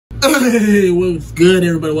Hey, what's good,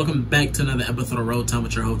 everybody? Welcome back to another episode of RollTime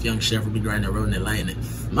with your host, Young Chef. We'll be grinding that road and that light and it,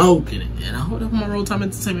 smoking it. And I hope that's my RollTime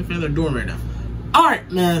entertainment fans are doing right now.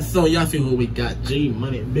 Alright, man. So, y'all see who we got. G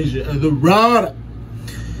Money, Vision, and the Rod.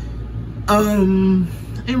 Ain't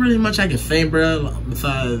really much I can say, bro,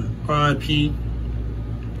 besides RIP.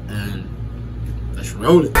 And let's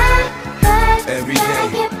roll it. Every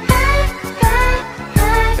day.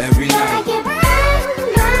 Every night.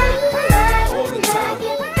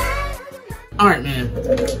 Alright, man.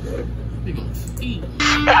 We gonna see.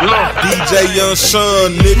 DJ Young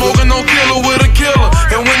Sean, nigga. Smoking no killer with a killer.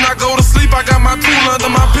 And when I go to sleep, I got my tool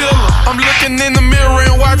under my pillow. I'm looking in the mirror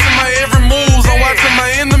and watching my every move. I'm watching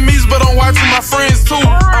my enemies, but I'm watching my friends too.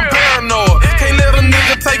 I'm paranoid. Can't let a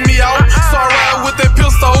nigga take me out. So I ride with that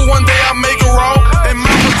pistol. One day I make it raw. And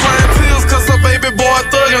mama crying tears cause her baby boy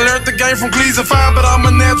thug and learned the game from Gleason 5, but I'm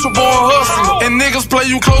a natural born hustler. And niggas play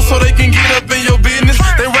you close so they can get up in your business.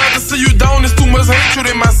 They rather see you down, there's too much hatred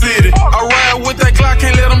in my city. I ride with that Glock,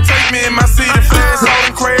 can't let them take me in my city. Flash out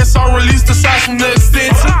and crash, I'll release the shots from the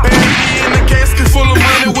extension. Bury me in the casket full of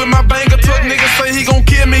money with my banker tuck. Niggas say he gon'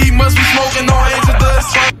 kill me, he must be smoking no angel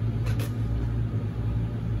dust.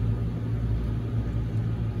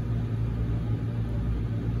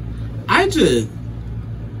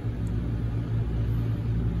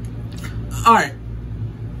 Alright.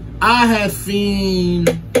 I have seen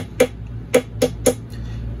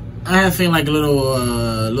like a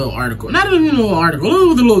little article. Not even a little article. It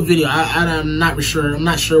was a little video. I'm not sure. I'm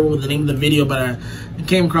not sure what was the name of the video, but I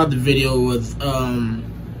came across the video with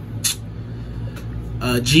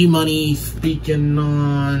G Money speaking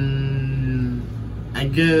on, I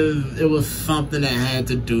guess it was something that had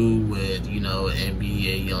to do with, you know,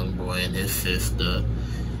 NBA young boy and his sister.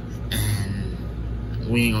 And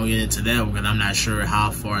we ain't gonna get into that because I'm not sure how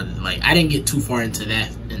far, like, I didn't get too far into that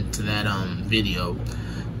video.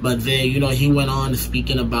 But then, you know, he went on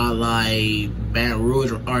speaking about, like, Baton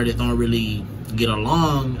Rouge artists don't really get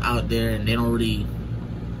along out there, and they don't really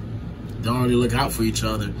look out for each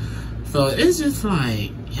other. So it's just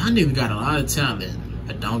like, y'all niggas got a lot of talent,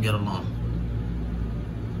 but don't get along.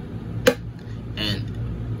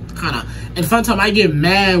 And sometimes I get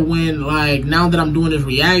mad when, like, now that I'm doing this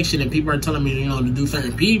reaction and people are telling me, you know, to do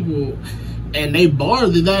certain people, and they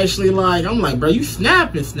bars is actually like, I'm like, bro, you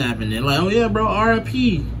snapping. And like, oh yeah, bro,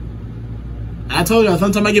 RIP. I told y'all,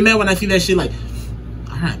 sometimes I get mad when I see that shit, like,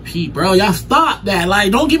 RIP, bro, y'all stop that.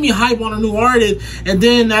 Like, don't get me hype on a new artist, and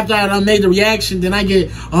then after I made the reaction, then I get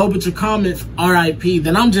a whole bunch of comments, RIP.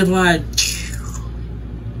 Then I'm just like,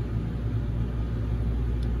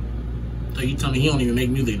 so you tell me he don't even make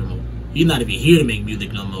music no more. He's not even here to make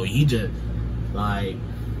music no more. He just, like,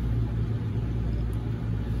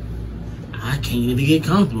 I can't even get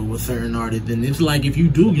comfortable with certain artists. And it's like, if you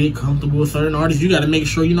do get comfortable with certain artists, you got to make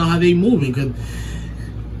sure you know how they moving. Because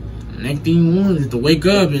next thing you want is to wake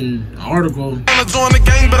up and article. I join the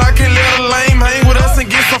gang, but I can't let a lame hang with us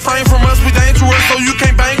and get some fame from us. We dangerous, so you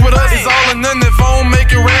can't bang with us. It's all or nothing. If I don't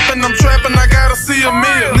make it rapping, I'm trapping. I gotta see a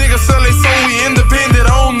meal. Niggas sell they so we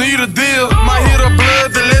independent. I don't need a deal. Might hit a blood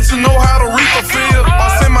to let you know how to reap a field.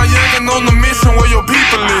 I send my youngin' on the mission where your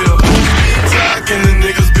people live. Talking the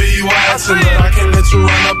niggas be watching, but I can't let you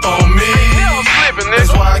run up on me.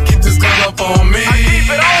 That's why I keep this gun up on me.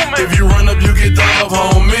 If you run up, you get done up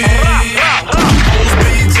on me. Hoes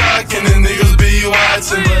be talking and niggas be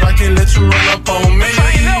watching, but I can't let you run up on me.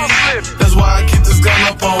 That's why I keep this gun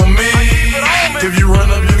up on me. If you run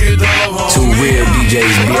up, you get done up on me. Two real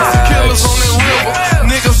DJs, Killers on that river.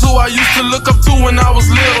 Niggas who I used to look up to when I was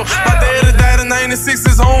little. My daddy died in 96,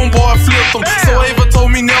 his homeboy flipped him. So Ava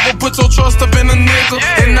told me never put your trust up in a nigga.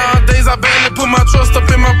 And nowadays I barely put my trust up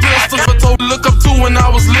in my pistols. But told look up to when I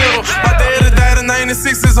was little. My daddy died in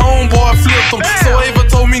 96, his homeboy flipped him. So Ava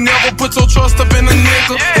told me never put your trust up in a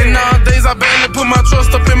nigga. And nowadays I barely put my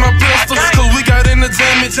trust up in my pistols. Cause we got in the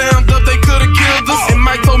jam and jammed up, they could've killed us. And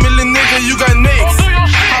Mike told me, little nigga, you got next.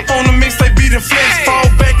 Hop on the mix, they beat and flex. Fall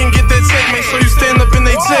back and get that check, make sure you stand up in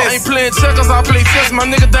they chest. I ain't playing checkers, I play chess. My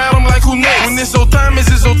nigga died, I'm like, who next? When it's your time, it's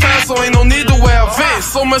your time, so ain't no need to wear a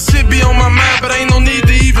vest. So much shit be on my mind, but ain't no need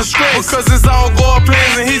to even stress. Because it's all God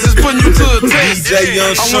plans and he just putting you to the test. DJ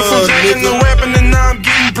Young I went from Sean, jacking to nigga. rapping and now I'm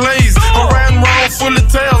getting plays. I'm riding around full of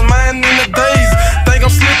tails, mine in the days. Think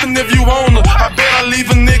I'm slipping if you wanna. I bet I leave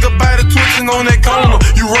a nigga by the twitching on that corner.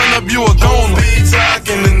 You run up, you a goner. Be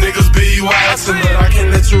talking, the niggas be watching, but I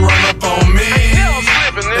can't let you run up on me.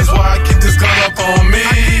 That's why I keep this gun up on me.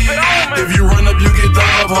 If you run up, you get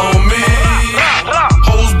done up on me.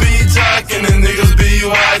 Hoes be jocking and niggas be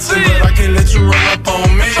watching, but I can't let you run up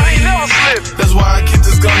on me. That's why I keep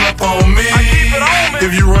this gun up on me.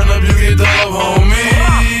 If you run up, you get done up on me.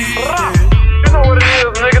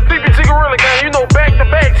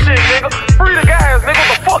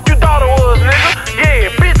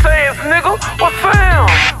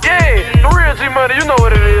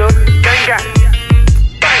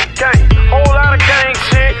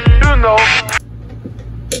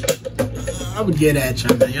 I would get at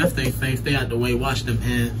y'all, man. Y'all stay safe, stay out the way, wash them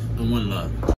hands, and one love.